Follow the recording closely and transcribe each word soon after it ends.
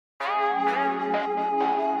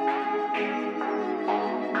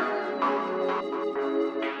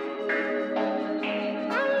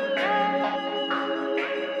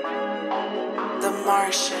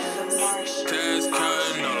Test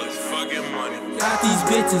cutting all this fucking money. Got these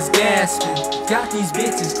bitches gasping, got these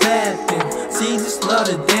bitches clapping. See, just love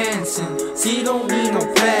the dancing, see, don't need no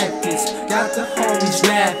practice. Got the homies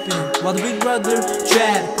rapping, while the big brother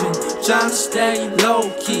trapping. Tryna stay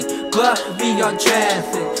low-key, but we on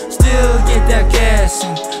traffic. Still get that gas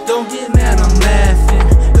in, don't get mad, I'm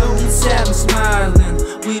laughing. Don't get sad, I'm smiling.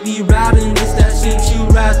 We be riding, it's that shit you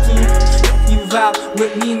ride through. You vibe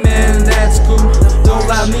with me, man, that's cool. Don't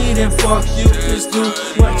like me, then fuck you, just do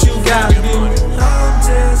what you gotta do. I'm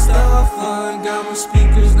just off fun, got my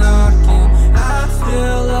speakers knocking. I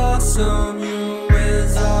feel awesome, you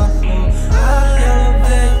is awful. I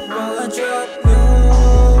elevate while I drop you.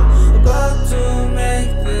 About to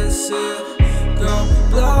make this shit go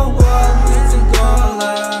blow up, it's a goal,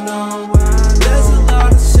 I know. There's a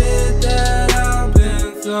lot of shit that I've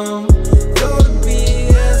been through. Throw the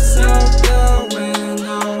BS out the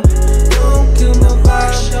window. Don't kill my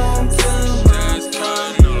vibe, don't kill my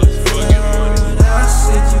vibe. I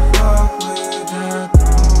said you fuck with that,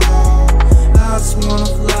 don't know. I just wanna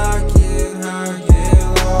fly, get high, get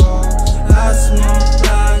low. I just wanna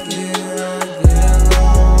fly, get high, get low.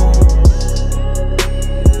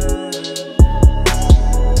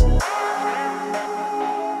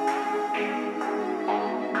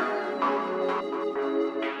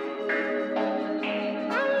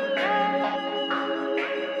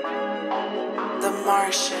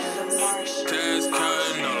 Test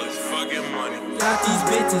cutting all this fucking money. Got these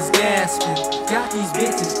bitches gasping, got these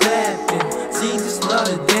bitches clapping. See, just love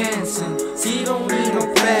the dancing, see, don't need no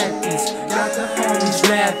practice. Got the homies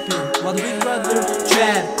rapping, while the big brother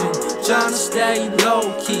trapping. Tryna stay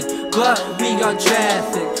low-key, but we got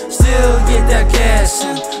traffic. Still get that cash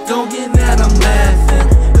in, don't get mad, I'm laughing.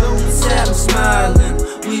 Don't get sad, I'm smiling.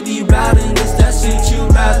 We be riding, it's that shit you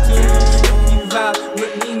ride through. You vibe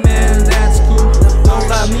with me, man, that's cool. Don't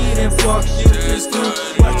like me, then fuck you, just do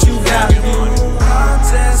what you gotta do. I'm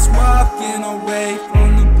just walking away from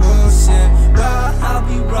the bullshit. While I'll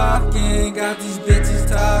be rocking, got these bitches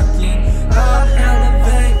talking. I'll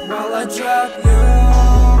elevate while I drop you.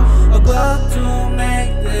 About to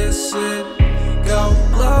make this shit go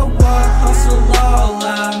blow up, hustle all I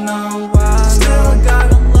know. Still got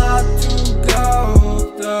a lot to go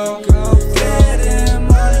though. Getting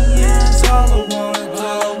money is all I wanna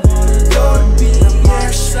do. Go to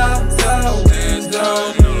BS out the window.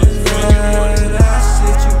 That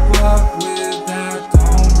shit you walk with, that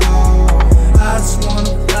don't roll. I just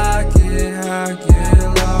wanna fly, get high, get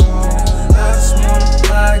low. I just wanna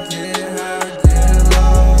fly, get high, get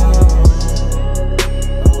low.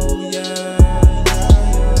 Oh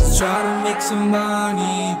yeah. Try to make some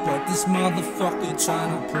money, but this motherfucker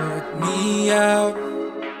tryna put me out.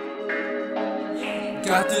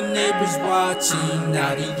 Got the neighbors watching,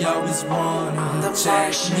 now they always wanna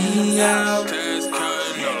check me out. Test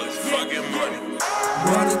cutting all this fucking money.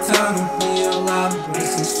 One time to be alive, but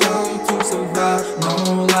it's strong to survive, no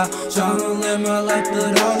lie. Tryna live my life,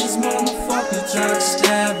 but all these motherfuckers try to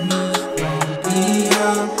stab me from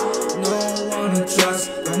behind. No one to trust,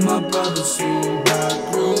 but my brothers who I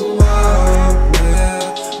grew up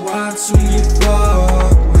with. Watch who you fall.